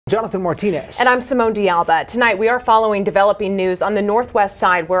Jonathan Martinez. And I'm Simone D'Alba. Tonight we are following developing news on the northwest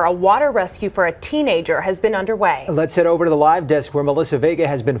side where a water rescue for a teenager has been underway. Let's head over to the live desk where Melissa Vega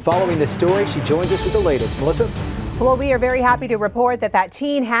has been following this story. She joins us with the latest. Melissa? Well, we are very happy to report that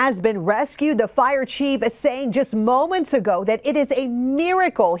teen has been rescued. The fire chief is saying just moments ago that it is a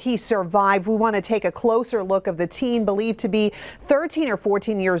miracle he survived. We want to take a closer look of the teen believed to be 13 or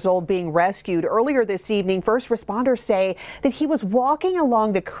 14 years old being rescued. Earlier this evening, first responders say that he was walking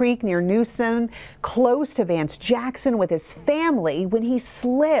along the creek near Newsom, close to Vance Jackson with his family when he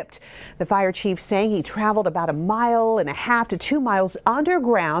slipped. The fire chief saying he traveled about 1.5 miles to 2 miles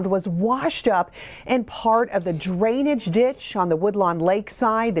underground, was washed up in part of the drainage ditch on the Woodlawn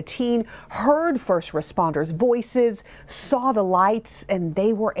Lakeside. The teen heard first responders' voices, saw the lights, and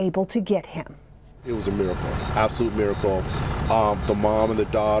they were able to get him. It was a miracle, absolute miracle. The mom and the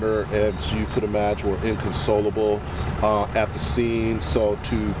daughter, as you could imagine, were inconsolable at the scene. So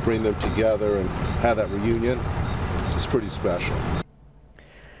to bring them together and have that reunion is pretty special.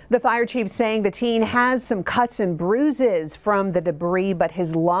 The fire chief saying the teen has some cuts and bruises from the debris, but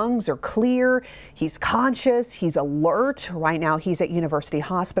his lungs are clear. He's conscious. He's alert. Right now, he's at University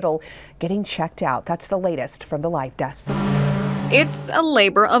Hospital getting checked out. That's the latest from the live desk. It's a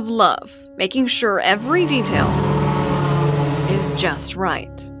labor of love, making sure every detail is just right.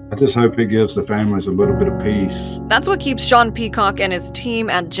 I just hope it gives the families a little bit of peace. That's what keeps Sean Peacock and his team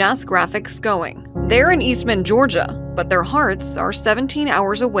at Jazz Graphics going. They're in Eastman, Georgia, but their hearts are 17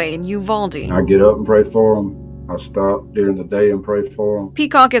 hours away in Uvalde. I get up and pray for them. I stop during the day and pray for them.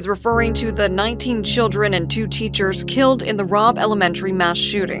 Peacock is referring to the 19 children and 2 teachers killed in the Robb Elementary mass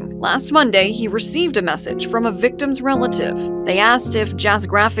shooting. Last Monday, he received a message from a victim's relative. They asked if Jazz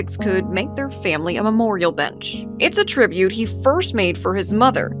Graphics could make their family a memorial bench. It's a tribute he first made for his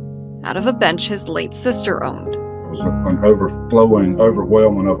mother out of a bench his late sister owned. It was an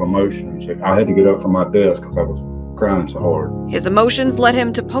overwhelming of emotions. I had to get up from my desk because I was crying so hard. His emotions led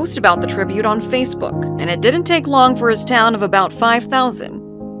him to post about the tribute on Facebook, and it didn't take long for his town of about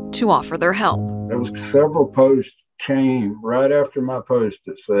 5,000 to offer their help. There was several posts came right after my post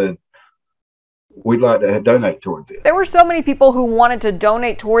that said, we'd like to donate toward this. There were so many people who wanted to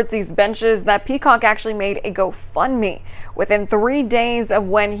donate towards these benches that Peacock actually made a GoFundMe. Within 3 days of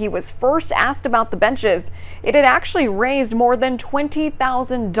when he was first asked about the benches, it had actually raised more than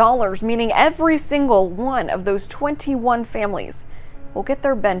 $20,000, meaning every single one of those 21 families will get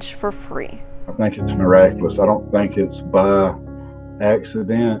their bench for free. I think it's miraculous. I don't think it's by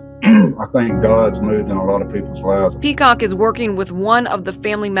accident. I think God's moved in a lot of people's lives. Peacock is working with one of the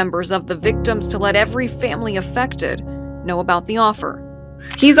family members of the victims to let every family affected know about the offer.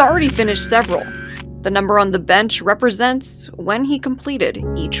 He's already finished several. The number on the bench represents when he completed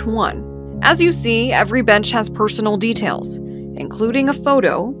each one. As you see, every bench has personal details, including a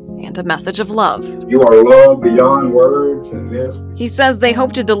photo and a message of love. You are loved beyond words, and this. He says they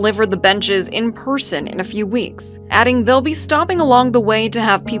hope to deliver the benches in person in a few weeks, adding they'll be stopping along the way to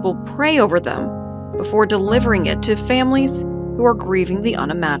have people pray over them before delivering it to families who are grieving the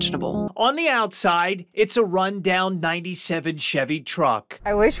unimaginable. On the outside, it's a run-down 97 Chevy truck.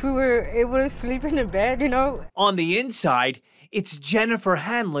 I wish we were able to sleep in the bed, you know. On the inside, it's Jennifer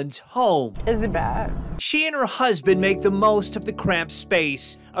Hanlon's home. Is it bad? She and her husband make the most of the cramped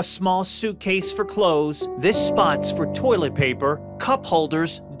space. A small suitcase for clothes, this spot's for toilet paper, cup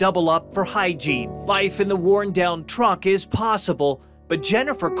holders double up for hygiene. Life in the worn-down truck is possible, but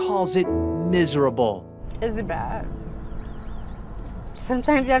Jennifer calls it miserable. Is it bad?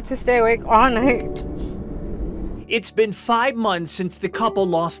 Sometimes you have to stay awake all night. It's been 5 months since the couple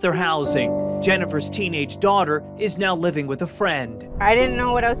lost their housing. Jennifer's teenage daughter is now living with a friend. I didn't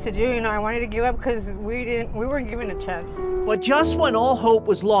know what else to do, you know. I wanted to give up because we weren't given a chance. But just when all hope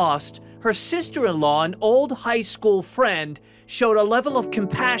was lost, her sister-in-law, an old high school friend, showed a level of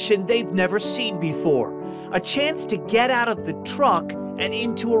compassion they've never seen before. A chance to get out of the truck and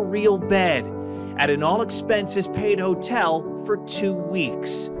into a real bed at an all-expenses-paid hotel for 2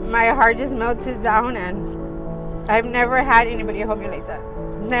 weeks. My heart just melted down, and I've never had anybody help me like that.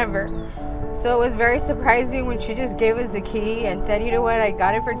 Never. So it was very surprising when she just gave us the key and said, you know what, I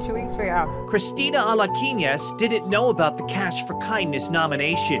got it for 2 weeks for you. Christina Alaquines didn't know about the Cash for Kindness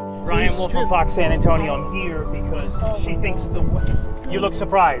nomination. Ryan Wolf from Fox San Antonio, I'm here because she thinks you look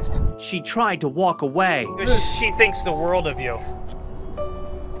surprised. She tried to walk away. She thinks the world of you.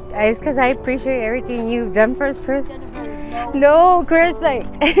 It's because I appreciate everything you've done for us, Chris. No, Chris, like,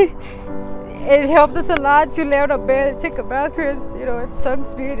 it helped us a lot to lay on a bed and take a bath, Chris. You know, it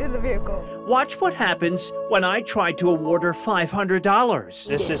sucks being in the vehicle. Watch what happens when I tried to award her $500.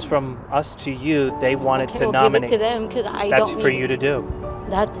 This is from us to you. They wanted to nominate. Give it to them because That's for you to do.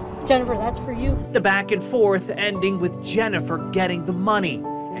 That's Jennifer, that's for you. The back and forth ending with Jennifer getting the money,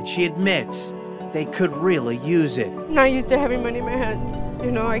 and she admits they could really use it. I'm not used to having money in my hands.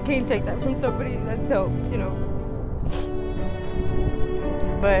 You know, I can't take that from somebody that's helped, you know.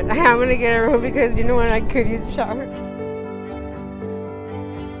 But I am gonna get a room because, you know what, I could use a shower.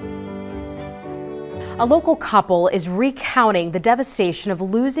 A local couple is recounting the devastation of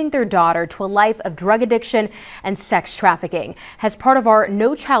losing their daughter to a life of drug addiction and sex trafficking. As part of our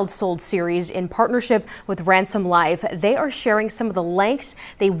No Child Sold series in partnership with Ransom Life, they are sharing some of the lengths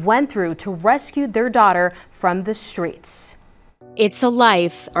they went through to rescue their daughter from the streets. It's a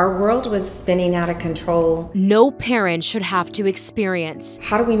life our world was spinning out of control. No parent should have to experience.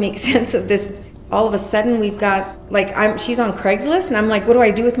 How do we make sense of this? All of a sudden we've got, she's on Craigslist and I'm like, what do I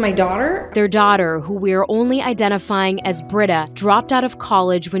do with my daughter? Their daughter, who we are only identifying as Britta, dropped out of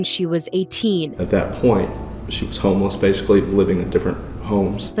college when she was 18. At that point, she was homeless, basically living in different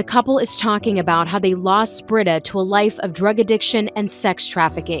homes. The couple is talking about how they lost Britta to a life of drug addiction and sex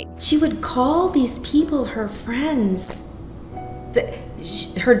trafficking. She would call these people her friends.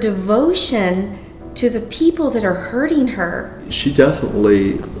 Her devotion to the people that are hurting her. She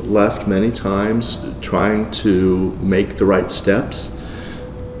definitely left many times trying to make the right steps.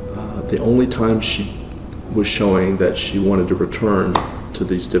 The only time she was showing that she wanted to return to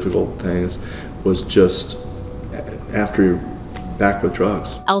these difficult things was just after back with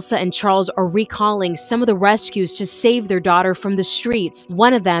drugs. Elsa and Charles are recalling some of the rescues to save their daughter from the streets.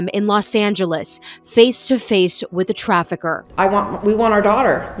 One of them in Los Angeles, face to face with a trafficker. We want our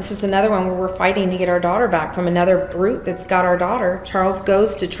daughter. This is another one where we're fighting to get our daughter back from another brute that's got our daughter. Charles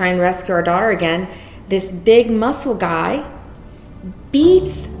goes to try and rescue our daughter again. This big muscle guy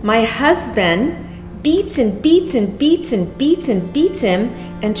beats my husband, beats and beats and beats and beats and beats him,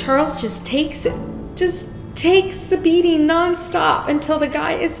 and Charles just takes it, takes the beating nonstop until the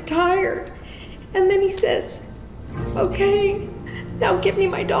guy is tired. And then he says, okay, now give me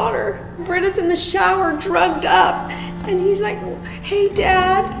my daughter. Britta's in the shower, drugged up. And he's like, hey,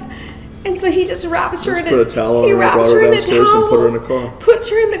 Dad. And so he just wraps her in a towel, puts her in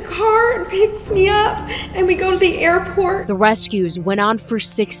the car and picks me up. And we go to the airport. The rescues went on for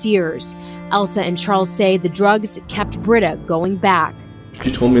 6 years. Elsa and Charles say the drugs kept Britta going back.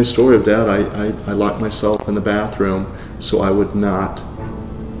 She told me a story of, Dad, I locked myself in the bathroom so I would not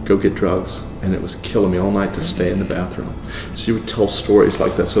go get drugs, and it was killing me all night to stay in the bathroom. She would tell stories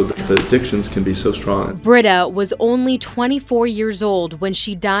like that, so the addictions can be so strong. Britta was only 24 years old when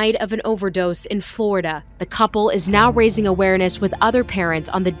she died of an overdose in Florida. The couple is now raising awareness with other parents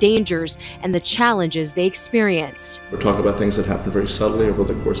on the dangers and the challenges they experienced. We're talking about things that happen very subtly over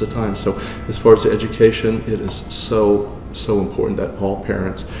the course of time. So as far as the education, it is so important that all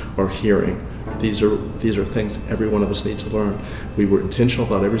parents are hearing. These are things every one of us needs to learn. We were intentional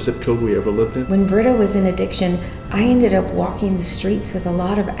about every zip code we ever lived in. When Britta was in addiction, I ended up walking the streets with a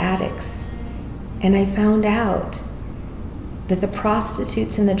lot of addicts. And I found out that the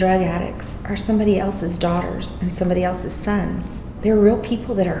prostitutes and the drug addicts are somebody else's daughters and somebody else's sons. They're real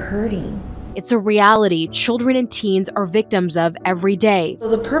people that are hurting. It's a reality children and teens are victims of every day. So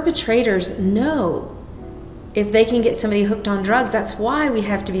the perpetrators know if they can get somebody hooked on drugs, that's why we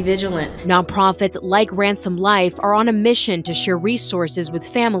have to be vigilant. Nonprofits like Ransom Life are on a mission to share resources with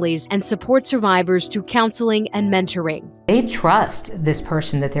families and support survivors through counseling and mentoring. They trust this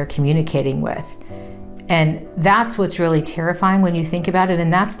person that they're communicating with. And that's what's really terrifying when you think about it.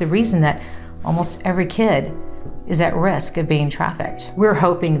 And that's the reason that almost every kid is at risk of being trafficked. We're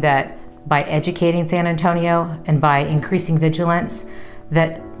hoping that by educating San Antonio and by increasing vigilance,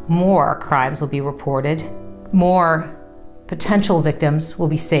 that more crimes will be reported. More potential victims will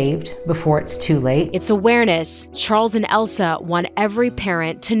be saved before it's too late. It's awareness Charles and Elsa want every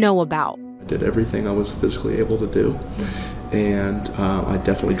parent to know about. I did everything I was physically able to do, and I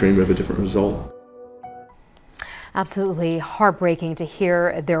definitely dreamed of a different result. Absolutely heartbreaking to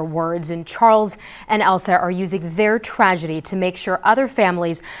hear their words, and Charles and Elsa are using their tragedy to make sure other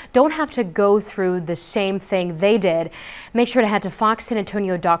families don't have to go through the same thing they did. Make sure to head to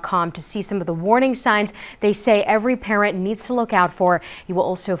foxsanantonio.com to see some of the warning signs they say every parent needs to look out for. You will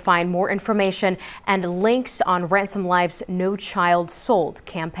also find more information and links on Ransom Life's No Child Sold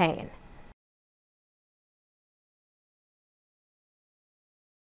campaign.